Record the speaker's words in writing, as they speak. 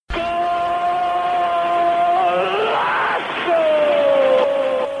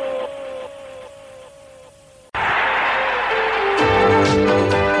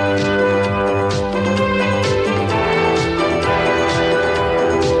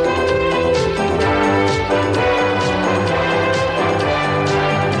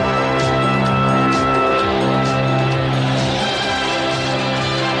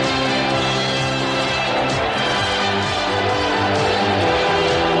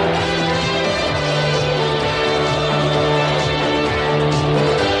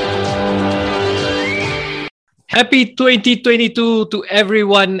Happy 2022 to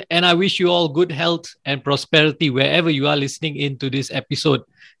everyone, and I wish you all good health and prosperity wherever you are listening into this episode.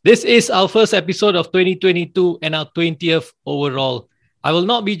 This is our first episode of 2022 and our 20th overall. I will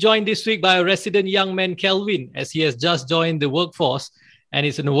not be joined this week by a resident young man, Kelvin, as he has just joined the workforce and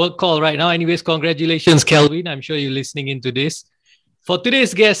is in a work call right now. Anyways, congratulations, Kelvin. I'm sure you're listening into this. For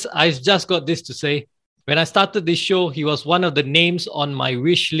today's guest, I just got this to say. When I started this show, he was one of the names on my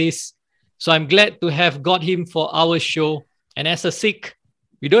wish list. So I'm glad to have got him for our show. And as a Sikh,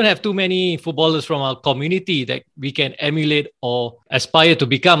 we don't have too many footballers from our community that we can emulate or aspire to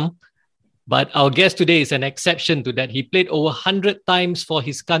become. But our guest today is an exception to that. He played over 100 times for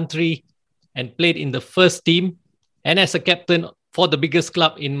his country and played in the first team and as a captain for the biggest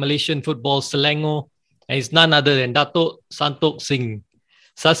club in Malaysian football, Selangor. And he's none other than Dato' Santokh Singh.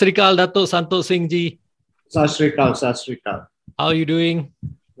 Sat Sri Akal, Dato' Santokh Singh ji. Sat Sri Akal, Sat Sri Akal. How are you doing?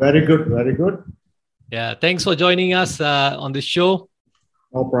 Very good, very good. Yeah, thanks for joining us on the show.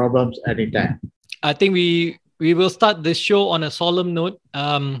 No problems, anytime. I think we will start the show on a solemn note.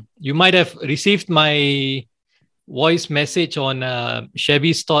 You might have received my voice message on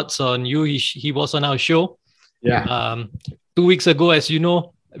Shabby's thoughts on you. He was on our show. Yeah. 2 weeks ago, as you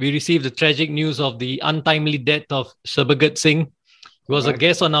know, we received the tragic news of the untimely death of Sarbagat Singh. He was a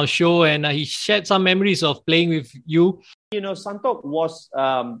guest on our show and he shared some memories of playing with you. You know, Santokh was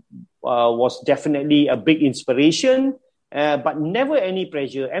definitely a big inspiration, but never any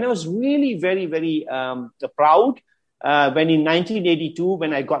pressure. And I was really very, very proud when in 1982,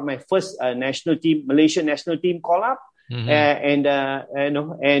 when I got my first Malaysian national team call up,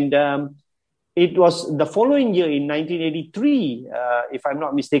 it was the following year in 1983, if I'm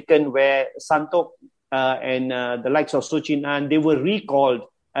not mistaken, where Santokh and the likes of Sochin An, they were recalled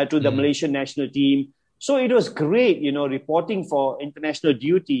to the Malaysian national team. So it was great, reporting for international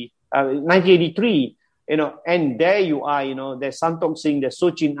duty, 1983, and there you are, there's Santokh Singh, there's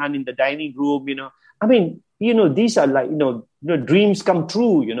Sochin An in the dining room, I mean, these are like, dreams come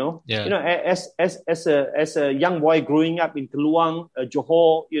true, Yeah. As a young boy growing up in Keluang,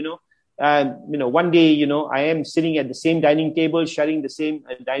 Johor, one day, I am sitting at the same dining table, sharing the same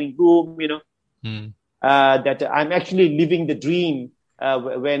dining room, that I'm actually living the dream.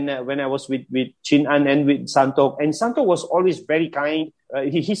 When I was with Chin An and with Santokh. And Santokh was always very kind.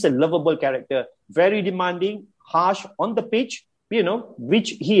 He's a lovable character, very demanding, harsh on the pitch,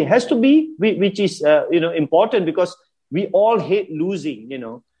 which he has to be, which is, important because we all hate losing,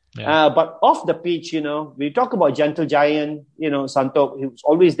 Yeah. But off the pitch, we talk about gentle giant, Santokh, he was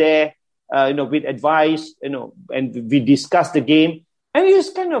always there, with advice, and we discussed the game. And it was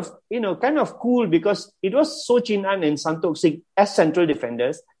kind of cool because it was Sochin An and Santokh Singh as central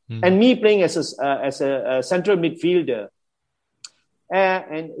defenders and me playing as a central midfielder.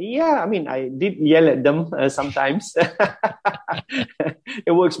 And yeah, I mean, I did yell at them sometimes.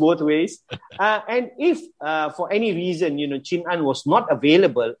 It works both ways. And if for any reason, Chin An was not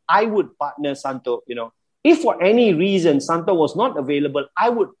available, I would partner Santokh, If for any reason Santokh was not available, I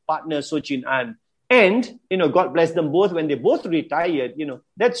would partner Sochin An. And, God bless them both, when they both retired,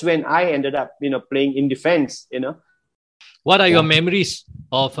 that's when I ended up, playing in defense, What are your memories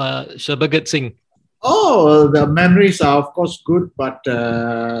of Sarbagat Singh? Oh, the memories are, of course, good, but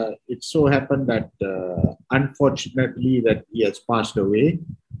it so happened that, unfortunately, that he has passed away,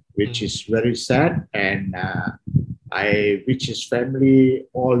 which is very sad. And I wish his family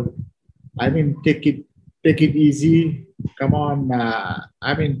all, take it easy. Come on.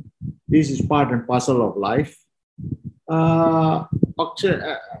 This is part and parcel of life.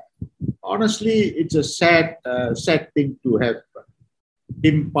 Honestly, it's a sad thing to have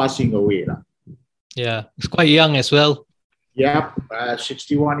him passing away. Yeah, he's quite young as well. Yeah,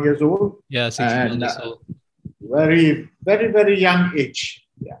 61 years old. Yeah, 61 years old. Very, very, very young age.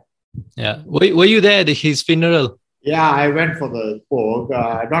 Yeah. Yeah. Were you there at his funeral? Yeah, I went for the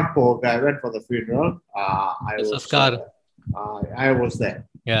I went for the funeral. I was there.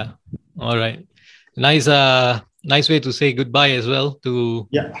 Yeah. All right. Nice way to say goodbye as well to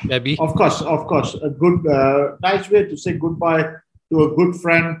Shabby. Of course. A good, nice way to say goodbye to a good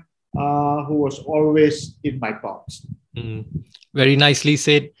friend who was always in my thoughts. Very nicely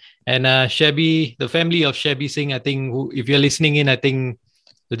said. And Shabby, the family of Shabby Singh, I think, if you're listening in, I think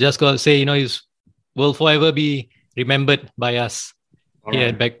you just got to say, he will forever be remembered by us here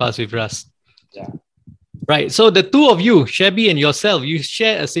at Backpass with Russ. Yeah. Right. So the two of you, Shabby and yourself, you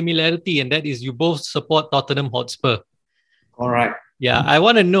share a similarity, and that is you both support Tottenham Hotspur. All right. Yeah. I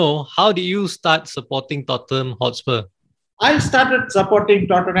want to know, how did you start supporting Tottenham Hotspur? I started supporting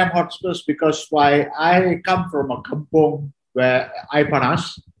Tottenham Hotspurs because I come from a kampung where I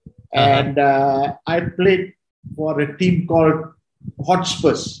Panas, and I played for a team called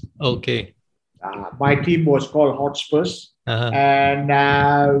Hotspurs. Okay. My team was called Hotspurs, and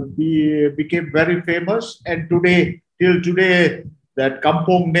we became very famous. And till today, that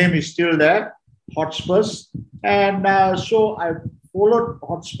Kampong name is still there, Hotspurs. And so I followed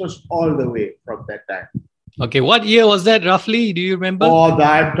Hotspurs all the way from that time. Okay. What year was that roughly? Do you remember? Oh,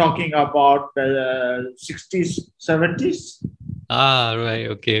 I'm talking about 60s, 70s. Right.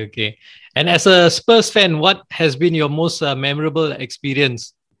 Okay. And as a Spurs fan, what has been your most memorable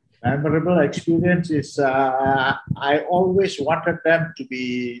experience? Memorable experience is I always wanted them to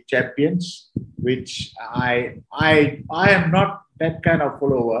be champions, which I am not that kind of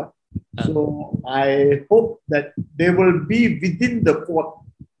follower. So I hope that they will be within the four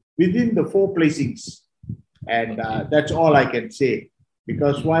placings, and that's all I can say.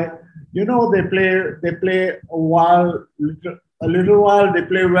 Because why? They play a little while they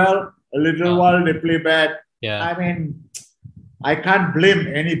play well, a little while they play bad. Yeah. I mean, I can't blame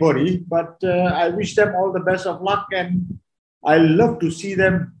anybody, but I wish them all the best of luck, and I love to see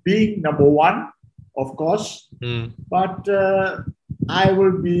them being number one, of course. But I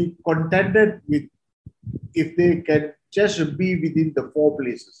will be contented with if they can just be within the four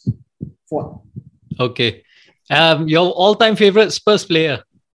places. Okay. Your all-time favorite Spurs player?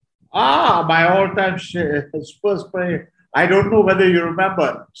 My all-time Spurs player. I don't know whether you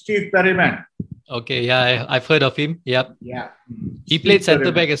remember Steve Perryman. Okay, yeah, I've heard of him. Yep. Yeah. He played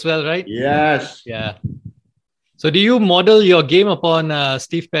centre back as well, right? Yes. Yeah. So do you model your game upon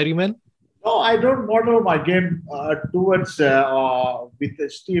Steve Perryman? No, I don't model my game towards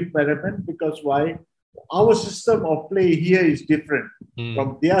with Steve Perryman, because why? Our system of play here is different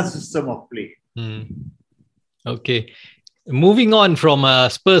from their system of play. Okay. Moving on from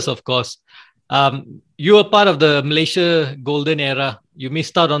Spurs, of course. You were part of the Malaysia golden era. You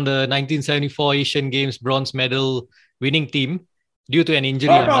missed out on the 1974 Asian Games bronze medal winning team due to an injury.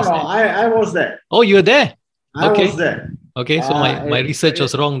 No, I was there. Oh, you were there? I was there. Okay, so my research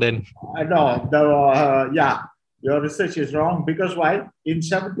was wrong then. No, your research is wrong, because why? In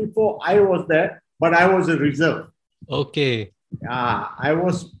 74, I was there, but I was a reserve. Okay. I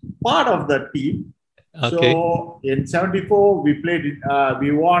was part of the team. Okay. So in 74,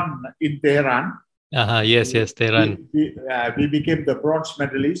 we won in Tehran. Yes, Tehran. We became the bronze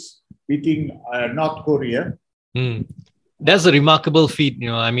medalists, beating North Korea. That's a remarkable feat.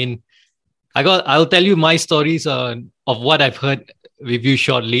 I mean, I'll tell you my stories of what I've heard with you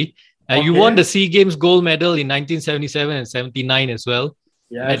shortly. You won the SEA Games gold medal in 1977 and 79 as well.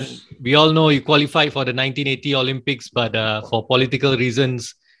 Yes. And we all know you qualified for the 1980 Olympics, but for political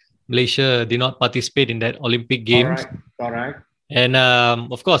reasons, Malaysia did not participate in that Olympic Games. Correct. And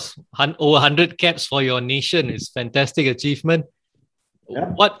of course, over 100 caps for your nation is fantastic achievement. Yeah.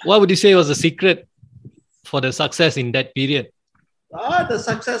 What would you say was the secret for the success in that period? The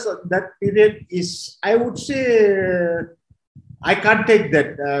success of that period is, I would say, I can't take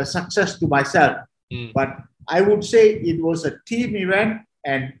that success to myself, but I would say it was a team event,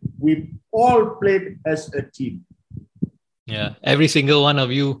 and we all played as a team. Yeah, every single one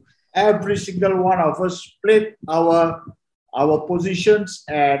of you. Every single one of us played our positions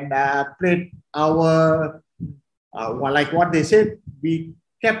and played our, like what they said, we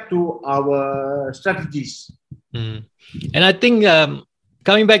kept to our strategies. And I think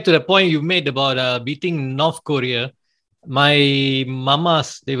coming back to the point you made about beating North Korea, my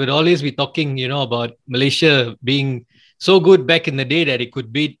mamas, they would always be talking, about Malaysia being so good back in the day that it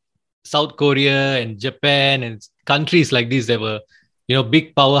could beat South Korea and Japan and countries like this that were,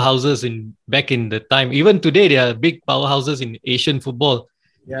 big powerhouses back in the time. Even today, there are big powerhouses in Asian football.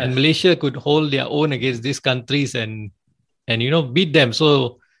 Yes. And Malaysia could hold their own against these countries and beat them.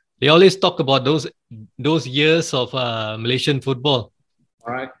 So they always talk about those years of Malaysian football.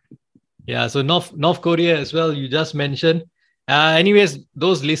 All right. Yeah, so North Korea as well, you just mentioned. Anyways,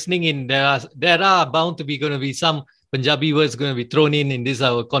 those listening in, there are bound to be going to be some Punjabi words going to be thrown in this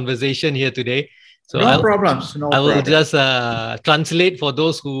our conversation here today. So no problems. I will just translate for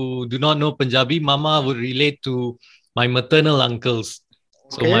those who do not know Punjabi. Mama would relate to my maternal uncles.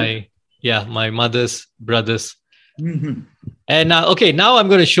 Okay. So my mother's brothers. Mm-hmm. And now I'm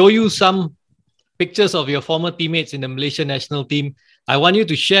going to show you some pictures of your former teammates in the Malaysian national team. I want you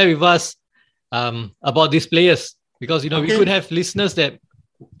to share with us about these players, because we could have listeners that,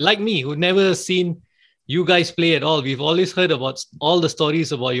 like me, who never seen you guys play at all. We've always heard about all the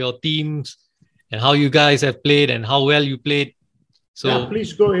stories about your teams and how you guys have played and how well you played. So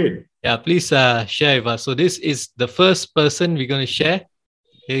please go ahead. Yeah, please share with us. So this is the first person we're going to share.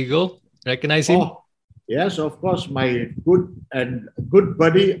 Here you go. Recognize him? Yes, of course. My good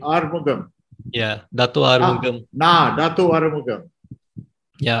buddy Armugam. Yeah, Dato Arumugam. Dato Arumugam.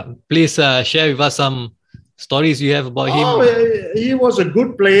 Yeah, please share with us some stories you have about Oh, him. he was a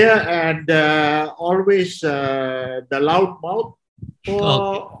good player and always the loud mouth.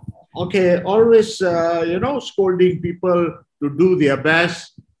 Always scolding people to do their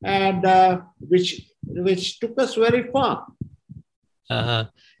best, and which took us very far.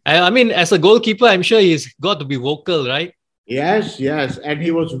 I mean, as a goalkeeper, I'm sure he's got to be vocal, right? Yes, and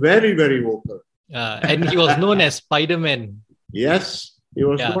he was very, very vocal. And he was known as Spider-Man. Yes, he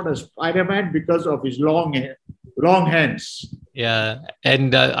was known as Spider-Man because of his long hands. Yeah,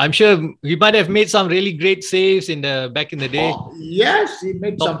 and I'm sure he might have made some really great saves back in the day. Yes, he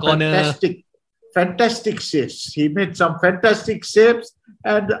made some fantastic saves. He made some fantastic saves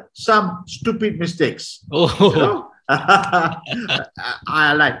and some stupid mistakes.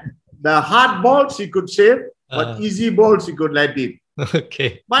 I like the hard balls he could save, but easy balls he could let in.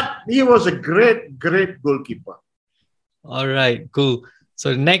 Okay. But he was a great goalkeeper. All right, cool.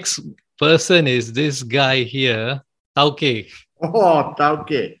 So next person is this guy here, Tauke. Oh,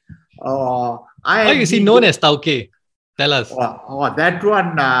 Tauke. Why is he known as Tauke? Tell us. That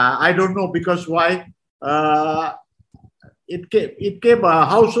one, I don't know because why. It came a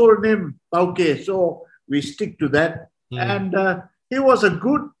household name, Tauke. So we stick to that. And he was a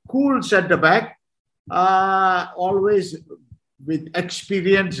good, cool centre back, always with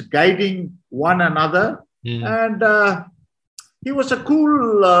experience guiding one another. And he was a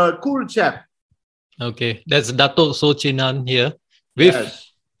cool chap. Okay, that's Dato Sochinan here with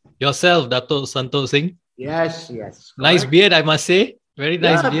yourself, Dato Santokh Singh. Yes. Nice beard, I must say. Very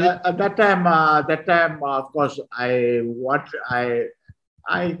nice beard. At that time, of course, I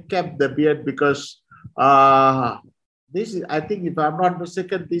kept the beard because this is, I think, if I'm not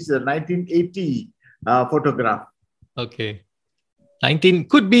mistaken, this is a 1980 photograph. Okay.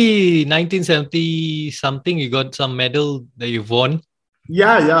 Could be 1970 something. You got some medal that you've won.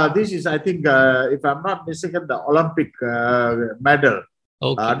 Yeah. This is, I think, if I'm not mistaken, the Olympic medal.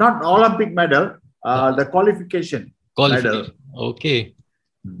 Okay. Not Olympic medal, the qualification medal. Okay.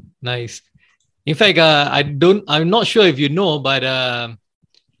 Nice. In fact, I'm not sure if you know, but Al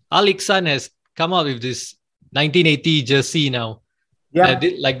Ikhsan has come out with this 1980 jersey now. Yeah.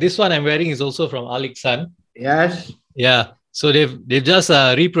 Like this one I'm wearing is also from Al Ikhsan. Yes. Yeah. So they've just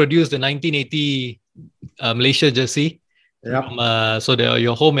reproduced the 1980 Malaysia jersey. Yeah. So they're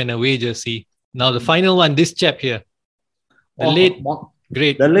your home and away jersey. Now the final one, this chap here, the late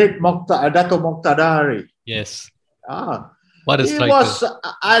Dato Moqtadar. Yes. What a striker!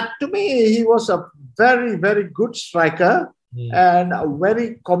 To me, he was a very, very good striker and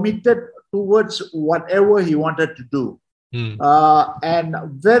very committed towards whatever he wanted to do, and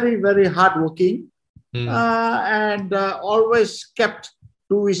very, very hardworking. And always kept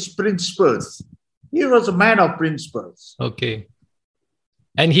to his principles. He was a man of principles. Okay.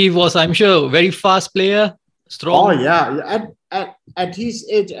 And he was, I'm sure, very fast player, strong. Oh, yeah. At his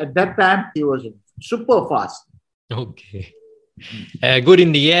age, at that time, he was super fast. Okay. Good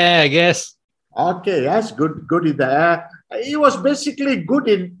in the air, I guess. Okay, yes, good in the air. He was basically good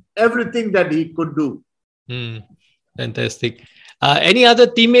in everything that he could do. Fantastic. Any other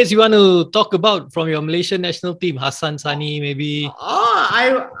teammates you want to talk about from your Malaysian national team? Hassan Sani, maybe?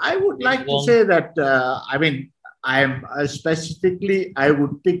 I would like to say that, specifically, I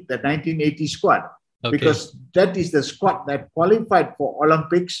would pick the 1980 squad. Okay. Because that is the squad that qualified for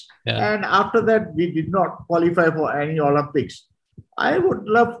Olympics. Yeah. And after that, we did not qualify for any Olympics. I would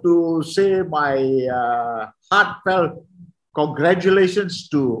love to say my heartfelt congratulations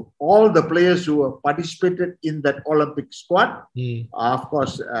to all the players who have participated in that Olympic squad. Of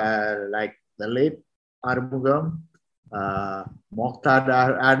course, like the late Arumugam,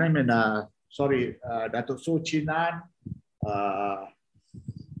 Moqtadar, Dato Sochinan,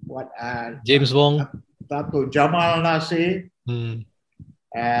 James Wong, Dato Jamal Nasir,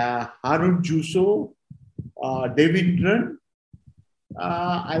 Harun Juso, Devendran.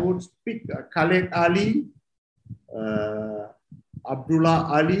 I would pick Khaled Ali, Abdullah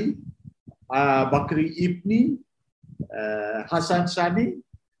Ali, Bakri Ibni, Hassan Sani,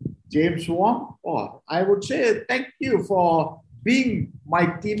 James Wong. I would say thank you for being my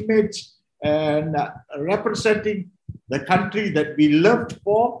teammates and representing the country that we loved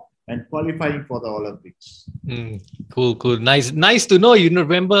for and qualifying for the Olympics. Cool. Nice to know you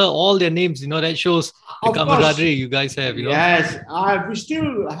remember all their names. That shows the camaraderie you guys have. Yes, we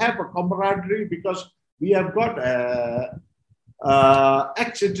still have a camaraderie because we have got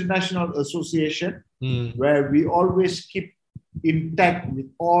ex-international association where we always keep intact with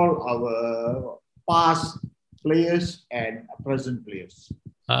all our past players and present players.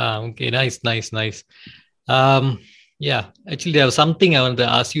 Okay, nice. Um, yeah, actually, there was something I wanted to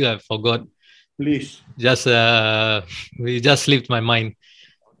ask you. I forgot. Please. Just it just slipped my mind.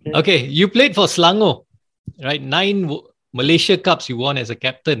 Okay. Okay, you played for Selangor, right? 9 Malaysia Cups you won as a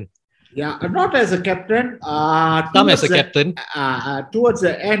captain. Yeah, not as a captain. Some as a captain. Towards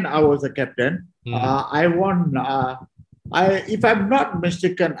the end, I was a captain. I won. If I'm not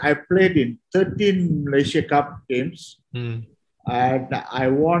mistaken, I played in 13 Malaysia Cup games, and I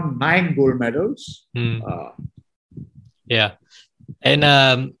won 9 gold medals. Yeah, and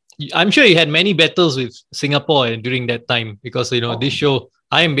I'm sure you had many battles with Singapore during that time because this show.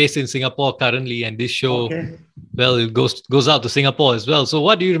 I am based in Singapore currently, and this show, well, it goes out to Singapore as well. So,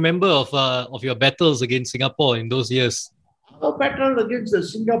 what do you remember of your battles against Singapore in those years? Our battle against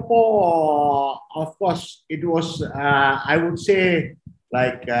Singapore, of course, it was, I would say,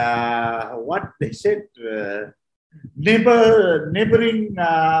 like what they said, neighboring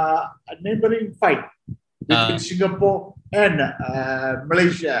fight between Singapore and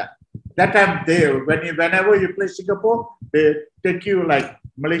Malaysia. That time, whenever you play Singapore, they take you like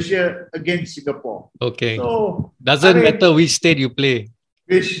Malaysia against Singapore. Okay. So doesn't matter which state you play.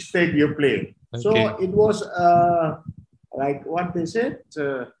 Which state you play. Okay. So it was like what they said,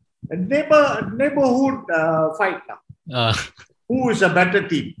 a neighborhood fight. Who is a better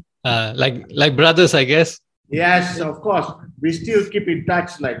team? Like brothers, I guess. Yes, of course. We still keep in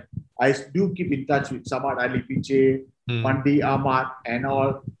touch. Like I do keep in touch with Samad Ali Piche, Mandi Ahmad, and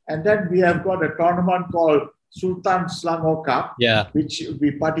all. And then we have got a tournament called Sultan Selangor Cup, which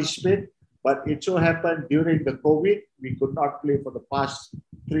we participate. But it so happened during the COVID, we could not play for the past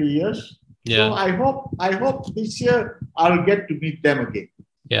 3 years. Yeah. So I hope this year I'll get to meet them again.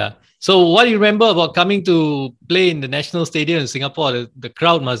 Yeah. So what do you remember about coming to play in the National Stadium in Singapore? The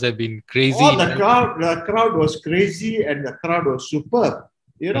crowd must have been crazy. Oh, the crowd was crazy and the crowd was superb.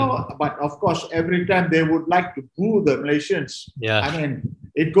 But of course, every time they would like to boo the Malaysians. Yeah. I mean,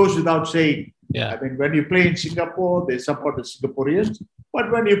 it goes without saying. Yeah. I mean, when you play in Singapore, they support the Singaporeans.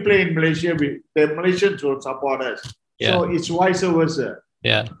 But when you play in Malaysia, the Malaysians will support us. Yeah. So it's vice versa.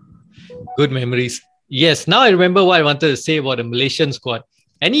 Yeah. Good memories. Yes. Now I remember what I wanted to say about the Malaysian squad.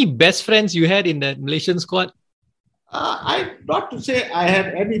 Any best friends you had in the Malaysian squad? Not to say I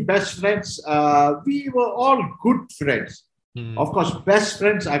had any best friends. We were all good friends. Of course, best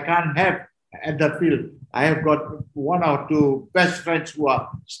friends I can't have at the field. I have got 1 or 2 best friends who are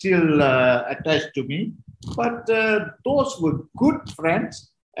still attached to me. But those were good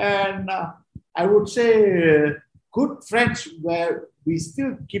friends. And I would say good friends where we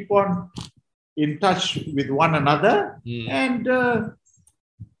still keep on in touch with one another. And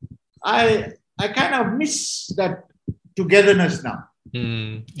I kind of miss that togetherness now.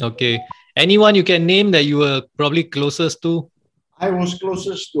 Okay. Anyone you can name that you were probably closest to? I was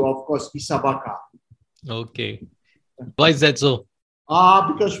closest to, of course, Isabaka. Okay. Why is that so?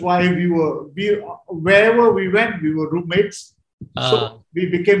 Because wherever we went, we were roommates. So we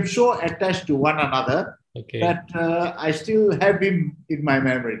became so attached to one another that I still have him in my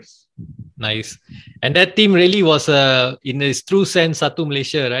memories. Nice. And that team really was, in its true sense, Satu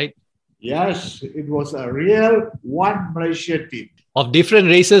Malaysia, right? Yes, it was a real one Malaysia team. Of different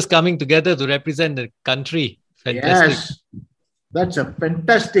races coming together to represent the country. Fantastic. Yes, that's a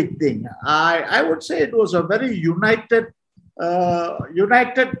fantastic thing. I would say it was a very united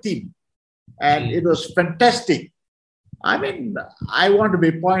team. And it was fantastic. I mean, I want to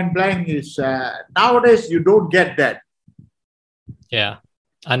be point blank is nowadays you don't get that. Yeah,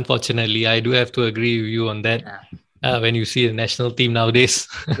 unfortunately, I do have to agree with you on that. When you see the national team nowadays.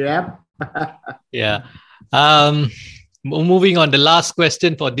 Yeah. Yeah. Moving on, the last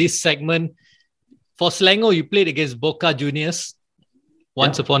question for this segment. For Selangor, you played against Boca Juniors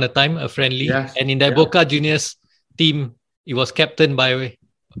once upon a time, a friendly. Yes. And in that Boca Juniors team, it was captained by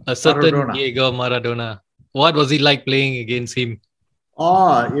a certain Diego Maradona. What was it like playing against him?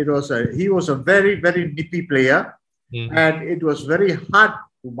 He was a very, very nippy player. And it was very hard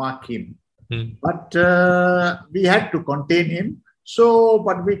to mark him. But we had to contain him.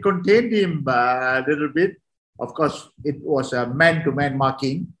 But we contained him a little bit. Of course, it was a man-to-man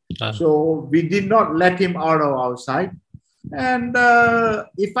marking. So we did not let him out of our sight. And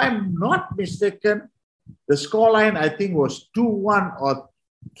if I'm not mistaken, the scoreline, I think, was 2-1 or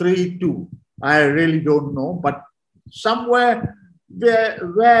 3-2. I really don't know. But somewhere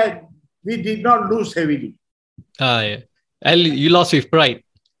where we did not lose heavily. Yeah. You lost with pride.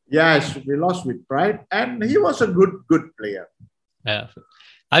 Yes, we lost with pride. And he was a good player. Yeah.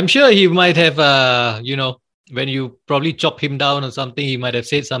 I'm sure he might have, when you probably chop him down or something, he might have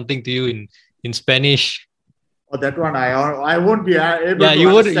said something to you in Spanish. Oh, that one I won't be able Yeah, to you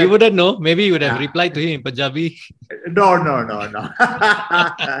understand. wouldn't know. Maybe you would have Yeah. replied to him in Punjabi. No.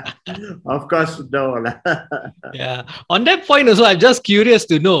 Of course, no. Yeah. On that point also, I'm just curious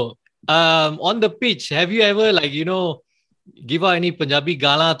to know. On the pitch, have you ever give out any Punjabi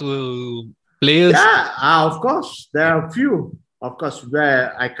gala to players? Yeah, of course. There are a few, of course,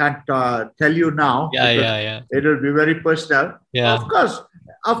 where I can't tell you now. Yeah, because yeah. It will be very personal. Yeah. Of course.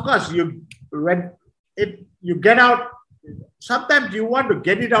 You get out. Sometimes you want to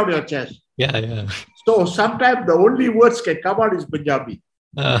get it out of your chest. Yeah. So sometimes the only words can come out is Punjabi.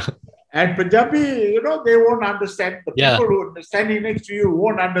 And Punjabi, they won't understand. The Yeah. people who are standing next to you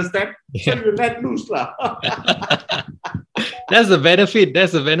won't understand. So Yeah. you let loose. That's the benefit.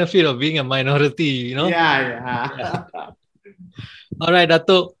 That's the benefit of being a minority, Yeah. All right,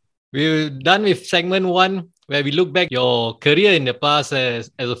 Dato. We're done with segment 1, where we look back your career in the past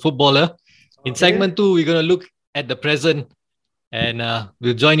as a footballer. In Okay. segment 2, we're going to look at the present, and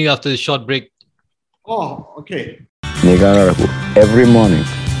we'll join you after the short break. Oh, okay. Negara Ragu, every morning,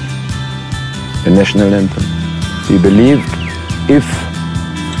 the national anthem. We believed if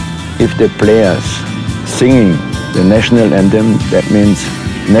the players singing the national anthem, that means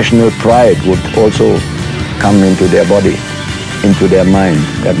national pride would also come into their body, into their mind.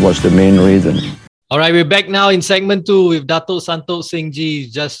 That was the main reason. All right, we're back now in segment 2 with Dato' Santokh Singh Ji.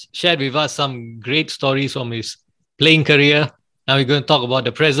 Just shared with us some great stories from his playing career. Now we're going to talk about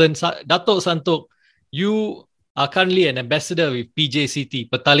the present. Dato' Santokh, you are currently an ambassador with PJCT,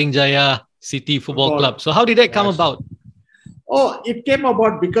 Petaling Jaya City Football Club. So how did that come Yes. about? Oh, it came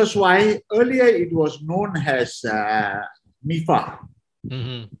about because why? Earlier it was known as MIFA,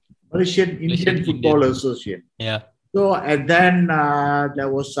 Mm-hmm. Malaysian Indian Football Association. Yeah. So and then there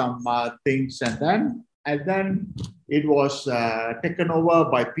was some things, and then it was taken over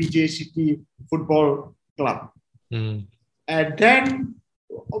by PJCT Football Club, Mm. and then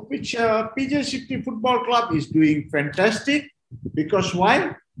which PJCT Football Club is doing fantastic because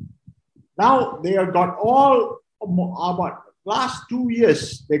why? Now they have got all about last 2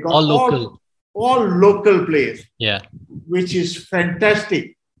 years they got All local. players, Yeah. which is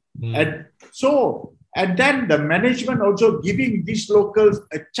fantastic. Mm. And then the management also giving these locals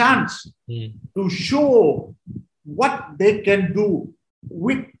a chance Mm. to show what they can do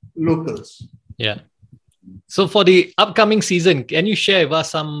with locals. Yeah. So for the upcoming season, can you share with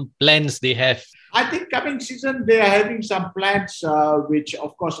us some plans they have? I think coming season they are having some plans, which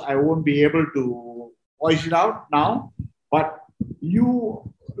of course I won't be able to voice it out now. But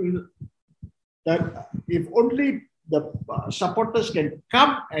if only the supporters can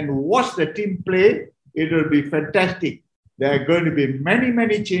come and watch the team play, it will be fantastic. There are going to be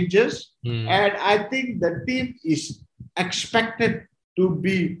many changes, and I think the team is expected to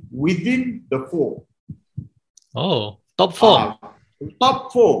be within the 4. Oh, top 4.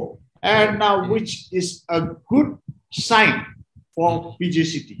 Top 4, and which is a good sign for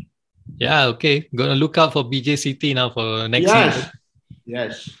PJCT. Yeah, okay. Gonna look out for BJCT now for next season.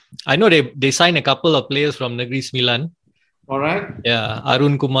 Yes. I know they signed a couple of players from Negeri Sembilan. All right. Yeah,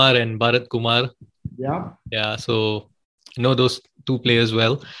 Arun Kumar and Bharat Kumar. Yeah. Yeah, so I know those 2 players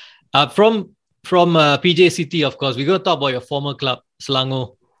well. From PJCT, of course, we're going to talk about your former club,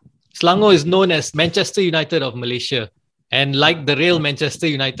 Selangor. Selangor is known as Manchester United of Malaysia. And like the real Manchester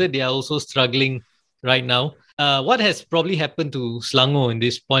United, they are also struggling right now. What has probably happened to Selangor in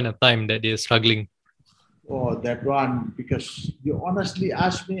this point of time that they're struggling? Oh, that one, because you honestly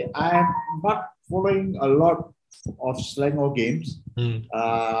asked me, I am not following a lot of Selangor games,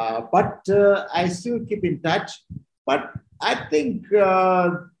 but I still keep in touch. But I think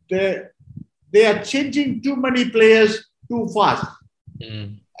they are changing too many players too fast.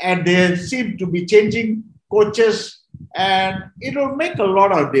 And they seem to be changing coaches, and it will make a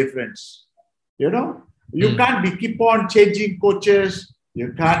lot of difference. You can't keep on changing coaches.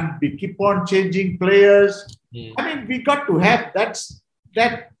 You can't keep on changing players. I mean, we got to have that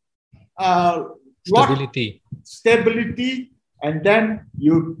stability, and then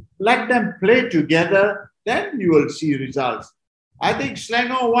you let them play together. Then you will see results. I think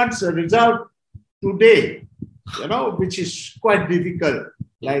Selangor wants a result today, which is quite difficult.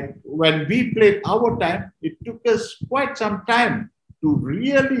 Like when we played our time, it took us quite some time to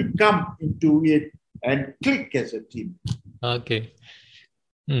really come into it and click as a team. Okay.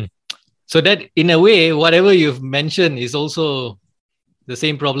 So that in a way, whatever you've mentioned is also the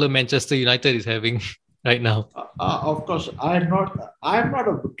same problem Manchester United is having right now. Of course, I'm not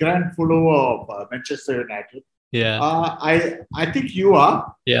a grand follower of Manchester United. Yeah. I think you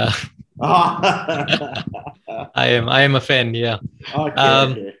are. Yeah. I am a fan. Yeah.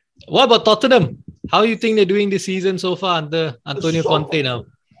 Okay. What about Tottenham? How do you think they're doing this season so far under Antonio Conte now?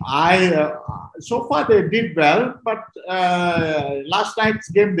 So far they did well, but last night's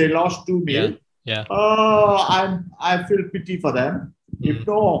game they lost 2-0. Yeah. I feel pity for them.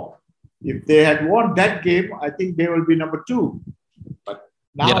 If they had won that game, I think they will be number 2. But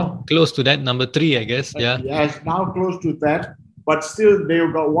now, close to that, number 3, I guess. Yes, now close to that. But still,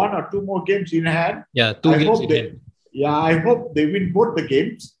 they've got 1 or 2 more games in hand. Yeah, 2 games in hand. Yeah, I hope they win both the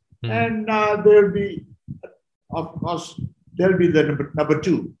games, and they'll be, of course, they'll be the number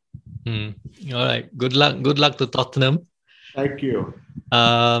 2. All right. Good luck to Tottenham. Thank you.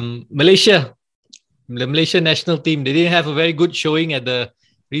 Malaysia, the Malaysian national team, they didn't have a very good showing at the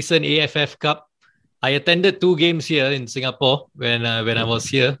recent AFF Cup. I attended 2 games here in Singapore when I was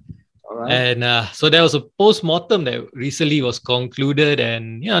here. All right. And so there was a post-mortem that recently was concluded,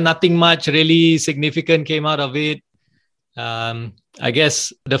 and nothing much really significant came out of it. I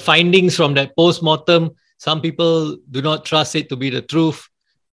guess the findings from that post-mortem, some people do not trust it to be the truth.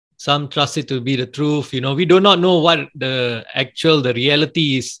 Some trust it to be the truth. We do not know what the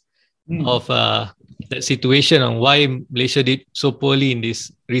reality is of that situation and why Malaysia did so poorly in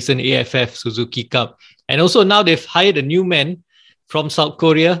this recent AFF Suzuki Cup. And also now they've hired a new man from South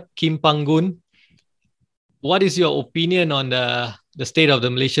Korea, Kim Pang-gun. What is your opinion on the state of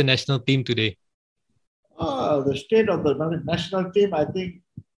the Malaysian national team today? The state of the national team, I think,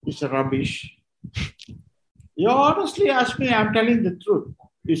 is rubbish. You honestly ask me, I'm telling the truth.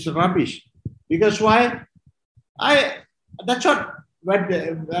 It's rubbish. Because why? That's what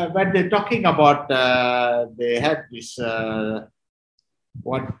when they're talking about they had this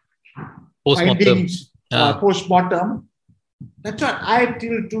findings post-mortem. That's what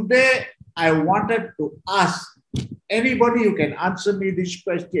till today I wanted to ask anybody who can answer me this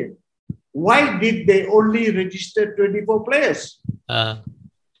question. Why did they only register 24 players?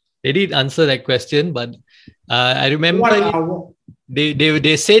 They did answer that question, but I remember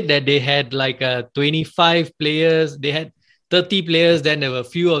they said that they had like 25 players. They had 30 players. Then there were a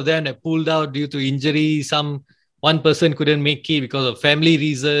few of them that pulled out due to injury. One person couldn't make it because of family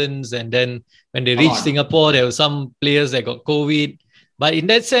reasons. And then when they reached Singapore, there were some players that got COVID. But in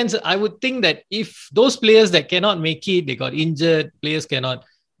that sense, I would think that if those players that cannot make it, they got injured, players cannot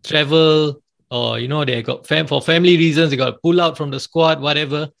travel, or they got for family reasons, they got to pull out from the squad,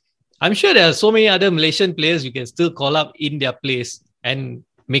 whatever. I'm sure there are so many other Malaysian players you can still call up in their place and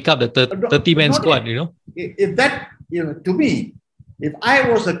make up the 30-man squad. If that, to me, if I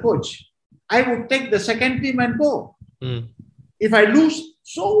was a coach, I would take the second team and go. If I lose,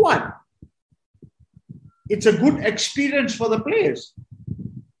 so what? It's a good experience for the players.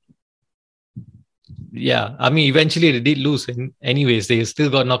 Yeah, I mean, eventually they did lose. Anyways, they still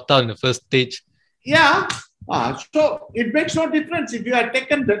got knocked out in the first stage. Yeah, so it makes no difference. If you had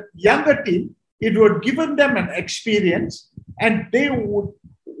taken the younger team, it would given them an experience, and they would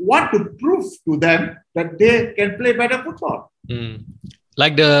want to prove to them that they can play better football.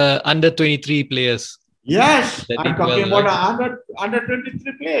 Like the under 23 players. Yes, I'm talking about under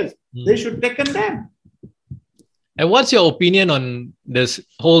 23 players. They should take them. And what's your opinion on this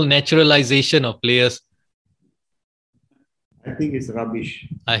whole naturalization of players? I think it's rubbish.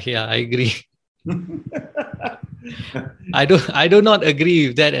 Yeah, I agree. I do not agree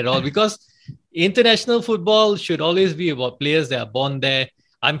with that at all, because international football should always be about players that are born there.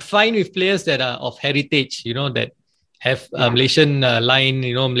 I'm fine with players that are of heritage, that have Malaysian line,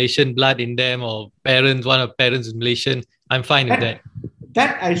 Malaysian blood in them, or one of parents is Malaysian. I'm fine with that.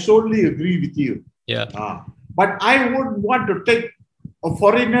 That I solely agree with you. Yeah. But I wouldn't want to take a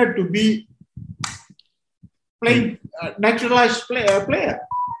foreigner to be playing naturalized player.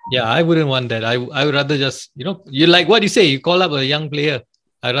 Yeah, I wouldn't want that. I would rather just, you like what you say, you call up a young player.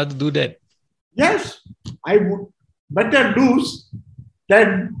 I'd rather do that. Yes, I would better lose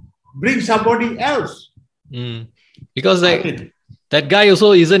than bring somebody else. Because that guy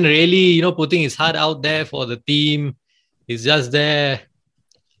also isn't really, putting his heart out there for the team. He's just there.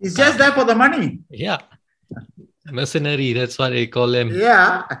 He's just there for the money. Yeah. Mercenary, that's what they call them.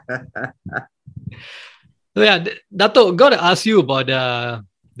 Yeah. So yeah, Dato', got to ask you about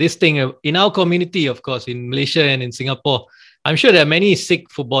this thing in our community, of course, in Malaysia and in Singapore. I'm sure there are many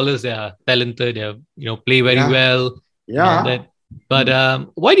Sikh footballers that are talented, they play very well. Yeah. But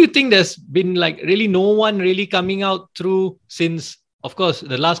why do you think there's been really no one really coming out through since, of course,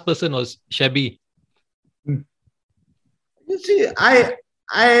 the last person was Shabby? You see, I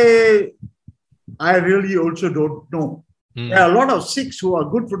really also don't know. There are a lot of Sikhs who are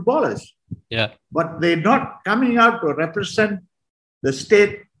good footballers. Yeah. But they're not coming out to represent the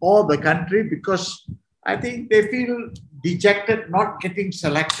state or the country because I think they feel dejected not getting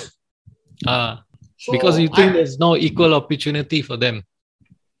selected. So Because you think there's no equal opportunity for them.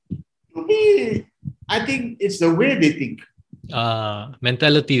 to me, I think it's the way they think,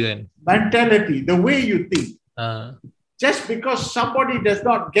 Mentality then. mentality, the way you think. Uh, Just because somebody does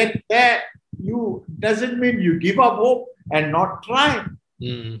not get there, you doesn't mean you give up hope and not try.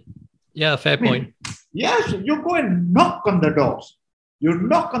 Yeah, fair point. Yes, you go and knock on the doors. You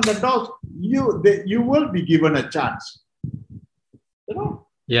knock on the doors, you will be given a chance. You know?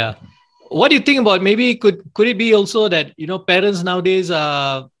 Yeah. What do you think about maybe could it be also that, parents nowadays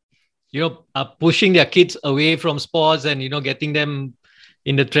are pushing their kids away from sports and, getting them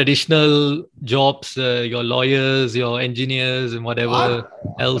in the traditional jobs, your lawyers, your engineers and whatever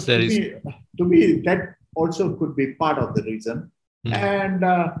else there is. To me, that also could be part of the reason. And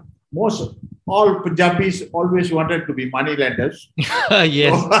all Punjabis always wanted to be moneylenders.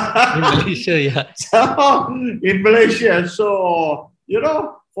 Yes. In Malaysia, yeah. So, in Malaysia, so,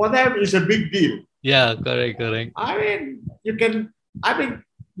 for them it's a big deal. Yeah, correct. I mean,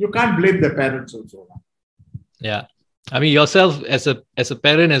 you can't blame the parents also. Yeah. I mean, yourself as a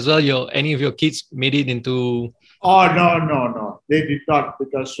parent as well, any of your kids made it into... Oh, no. They did not,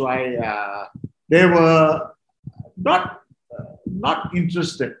 because they were not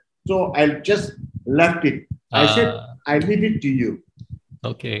interested. So I just left it. I said, I leave it to you.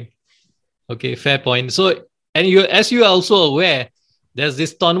 Okay, fair point. So, and as you are also aware, there's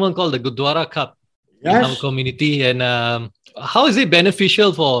this tournament called the Gurdwara Cup in our community. And how is it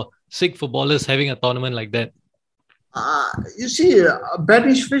beneficial for Sikh footballers having a tournament like that? You see,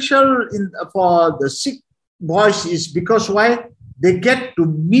 beneficial for the Sikh boys is because why? They get to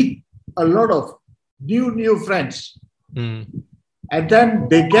meet a lot of new friends. And then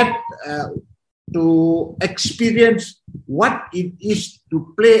they get to experience what it is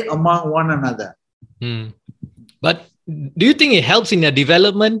to play among one another. But do you think it helps in their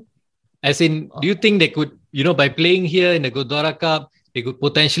development? As in, do you think they could, by playing here in the Gurdwara Cup, they could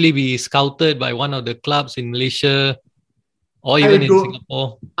potentially be scouted by one of the clubs in Malaysia or even in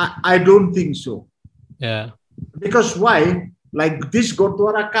Singapore? I don't think so. Yeah. Because why? Like this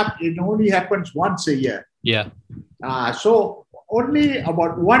Gurdwara Cup, it only happens once a year. Yeah. So only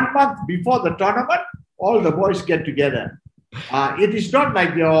about 1 month before the tournament, all the boys get together. It is not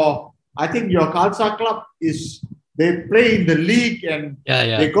like I think your Khalsa club they play in the league and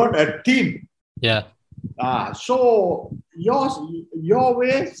they got a team. Yeah. So your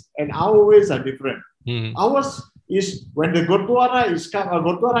ways and our ways are different. Ours is when the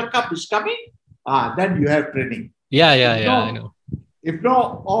Gurdwara Cup is coming, then you have training. Yeah, I know. If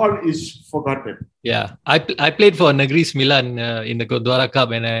not, all is forgotten. Yeah, I played for Negeri Sembilan in the Gurdwara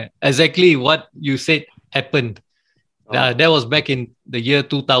Cup, and exactly what you said happened. That was back in the year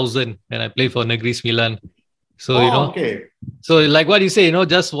 2000 when I played for Negeri Sembilan. So, so like what you say,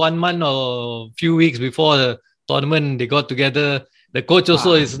 just 1 month or few weeks before the tournament, they got together. The coach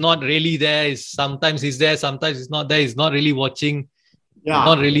also is not really there. Sometimes he's there, sometimes he's not there. He's not really watching,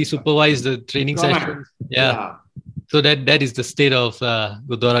 not really supervise the training sessions. Yeah. So that is the state of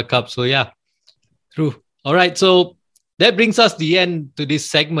Gurdwara Cup. So yeah, true. All right. So that brings us the end to this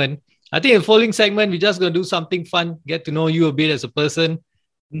segment. I think in the following segment, we're just going to do something fun, get to know you a bit as a person.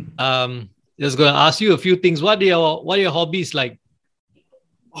 Just going to ask you a few things. What are your hobbies like?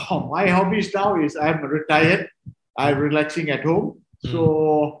 Oh, my hobbies now is I'm retired. I'm relaxing at home.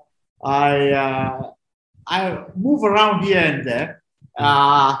 So I move around here and there.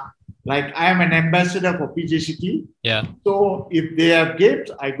 Like I am an ambassador for PJCT. Yeah. So if they have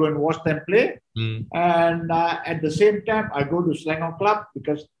games, I go and watch them play. And at the same time, I go to Selangor Club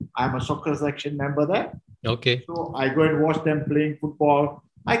because I'm a soccer section member there. Okay. So I go and watch them playing football.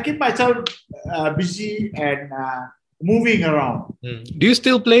 I keep myself busy and moving around. Do you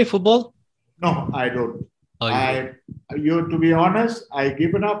still play football? No, I don't. Oh, to be honest, I've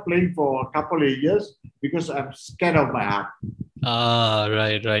given up playing for a couple of years because I'm scared of my heart.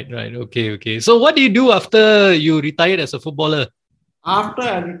 Right. Okay. So what do you do after you retired as a footballer? After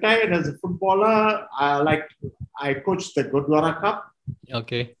I retired as a footballer, I coached the Gurdwara Cup.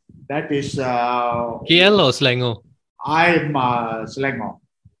 Okay. That is KL or Selangor? I'm Selangor.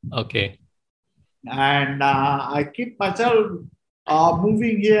 Okay. And I keep myself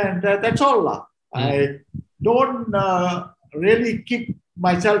moving here and there. That's all. I don't really keep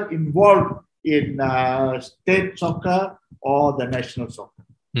myself involved in state soccer or the national soccer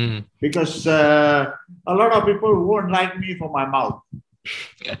because a lot of people won't like me for my mouth.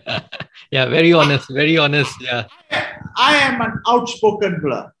 Yeah, very honest. Yeah. I am an outspoken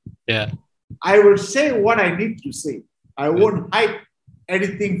player. Yeah. I will say what I need to say. I won't hide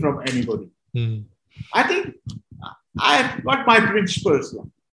anything from anybody. I think I've got my principles.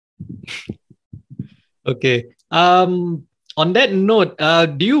 Okay. On that note,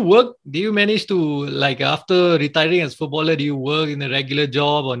 do you work? Do you manage to, like, after retiring as footballer, do you work in a regular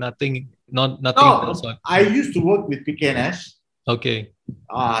job or nothing? Nothing of that No, sort. I used to work with PKNS. Okay.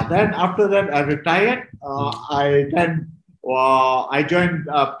 Then after that, I retired. I joined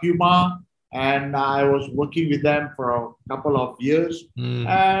Puma, and I was working with them for a couple of years. Mm.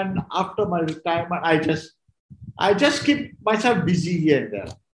 And after my retirement, I just keep myself busy here and there.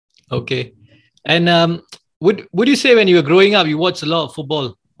 Okay. And would you say when you were growing up, you watched a lot of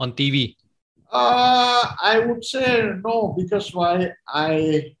football on TV? I would say no, because why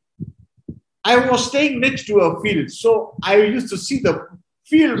I was staying next to a field, so I used to see the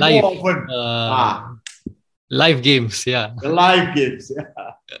field Live. more often. Live games, yeah. The live games.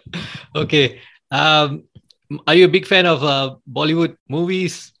 Okay. Are you a big fan of Bollywood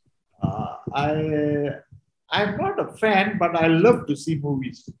movies? I'm not a fan, but I love to see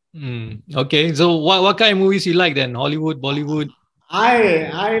movies. Okay. So what kind of movies you like then? Hollywood, Bollywood?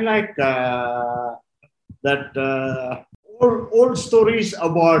 I like that old stories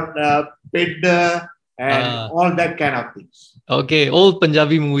about Pedda and all that kind of things. Okay, old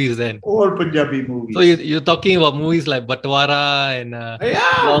Punjabi movies then. Old Punjabi movies. So you're talking about movies like Batwara and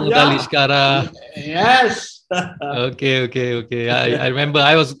Long Dalishkara. Yes. Okay. I remember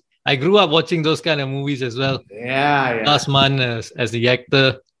I grew up watching those kind of movies as well. Yeah. Last month as the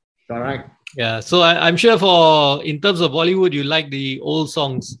actor. Correct. Yeah. So I'm sure in terms of Bollywood, you like the old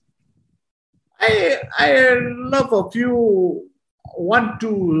songs. I love a few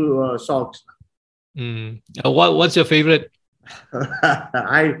 1-2 songs. What's your favorite?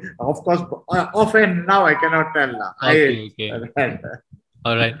 I of course often now I cannot tell. Okay.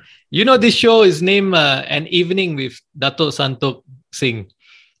 All right. You know, this show is named An Evening with Dato' Santokh Singh.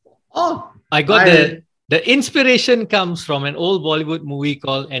 Oh, I got the inspiration comes from an old Bollywood movie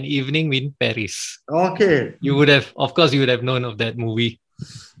called An Evening in Paris. Okay. You would have known of that movie.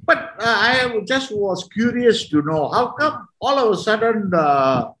 But I just was curious to know how come all of a sudden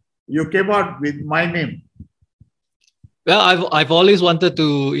you came out with my name. Well, I've always wanted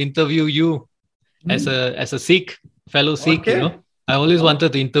to interview you as a Sikh, fellow Sikh. Okay. You know, I always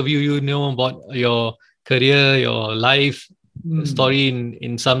wanted to interview you, know about your career, your life story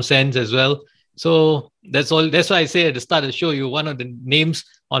in some sense as well. So that's all. That's why I say at the start of the show, you're one of the names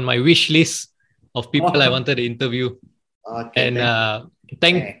on my wish list of people I wanted to interview. Okay. And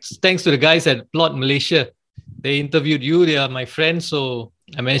thanks to the guys at Plot Malaysia. They interviewed you. They are my friends, so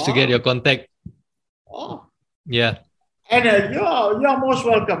I managed to get your contact. Oh. Yeah. And you're most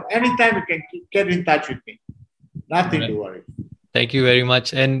welcome. Anytime you can get in touch with me. Nothing to worry. Thank you very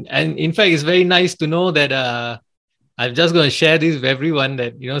much. And in fact, it's very nice to know that I'm just going to share this with everyone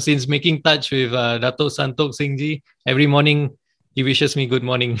that, you know, since making touch with Dato' Santokh Singh Ji, every morning he wishes me good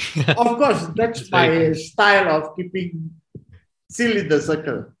morning. Of course, that's my style of keeping still in the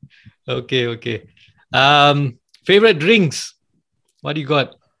circle. Okay. Favorite drinks? What do you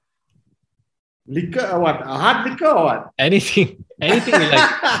got? Liquor or what? Hard liquor or what? Anything you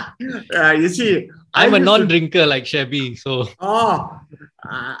like. You see, I'm a non-drinker like Shabby, so.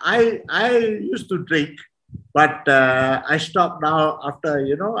 I used to drink, but I stopped now after,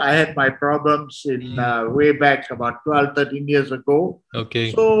 I had my problems in way back about 12, 13 years ago.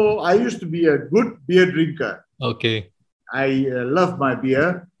 Okay. So I used to be a good beer drinker. Okay. I love my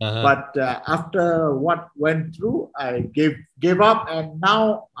beer, but after what went through, I gave up, and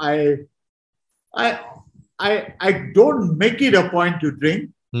now I don't make it a point to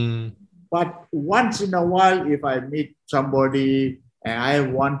drink. But once in a while, if I meet somebody and I have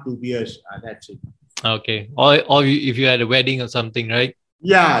 1-2 beers, that's it. Okay. Or if you had a wedding or something, right?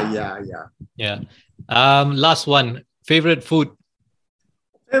 Yeah. Last one. Favorite food?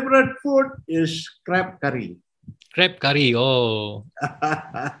 Favorite food is crab curry. Crab curry. Oh.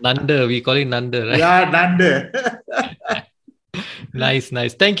 Nanda. We call it Nanda, right? Yeah, Nanda. Nice.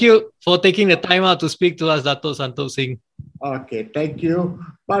 Thank you for taking the time out to speak to us, Dato' Santokh Singh. Okay, thank you.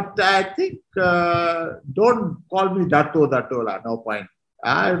 But I think don't call me Dato' lah. No point.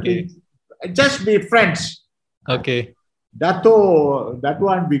 Just be friends. Okay. Dato' that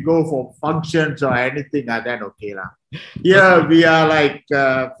one we go for functions or anything, then okay lah. Here we are like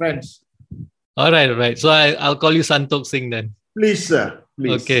friends. All right. So I'll call you Santokh Singh then. Please, sir.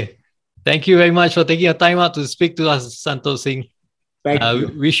 Please. Okay. Thank you very much for taking your time out to speak to us, Santokh Singh. Thank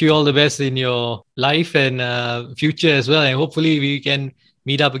you. Wish you all the best in your life and future as well. And hopefully we can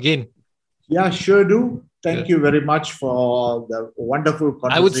meet up again. Yeah, sure do. Thank you very much for the wonderful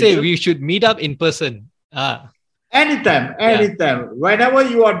conversation. I would say we should meet up in person. Anytime. Yeah. Whenever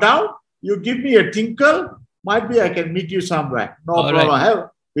you are down, you give me a tinkle. Might be I can meet you somewhere. No problem. Right.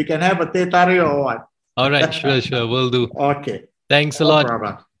 We can have a teh tarik or what. All right, sure, will do. Okay. Thanks a No lot.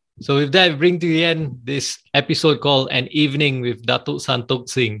 problem. So with that, we bring to the end this episode called An Evening with Datuk Santokh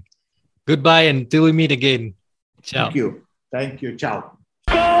Singh. Goodbye until we meet again. Ciao. Thank you. Thank you. Ciao.